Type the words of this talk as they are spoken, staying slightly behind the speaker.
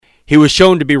He was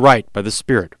shown to be right by the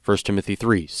Spirit, 1 Timothy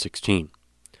 3:16.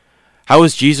 How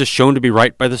was Jesus shown to be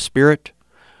right by the Spirit?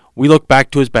 We look back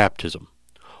to his baptism.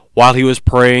 While he was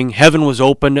praying, heaven was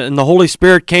opened, and the Holy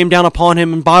Spirit came down upon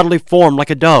him in bodily form like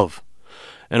a dove.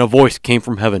 And a voice came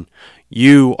from heaven,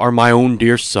 "You are my own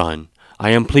dear Son. I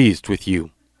am pleased with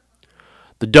you."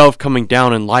 The dove coming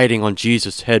down and lighting on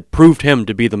Jesus' head proved him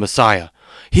to be the Messiah.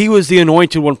 He was the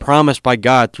anointed one promised by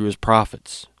God through his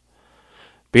prophets.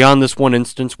 Beyond this one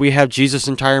instance, we have Jesus'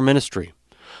 entire ministry.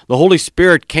 The Holy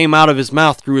Spirit came out of his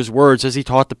mouth through his words as he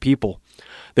taught the people.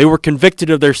 They were convicted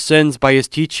of their sins by his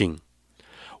teaching.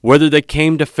 Whether they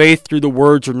came to faith through the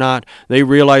words or not, they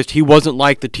realized he wasn't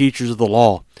like the teachers of the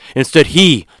law. Instead,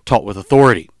 he taught with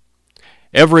authority.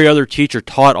 Every other teacher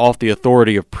taught off the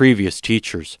authority of previous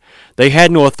teachers. They had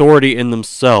no authority in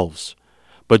themselves,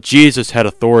 but Jesus had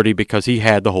authority because he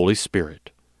had the Holy Spirit.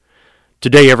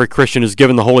 Today, every Christian is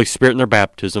given the Holy Spirit in their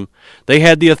baptism. They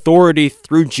had the authority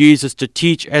through Jesus to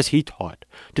teach as he taught,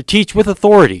 to teach with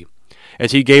authority,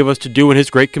 as he gave us to do in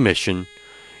his Great Commission.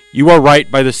 You are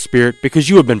right by the Spirit because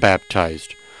you have been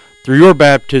baptized. Through your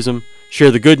baptism,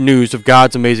 share the good news of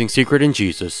God's amazing secret in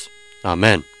Jesus.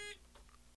 Amen.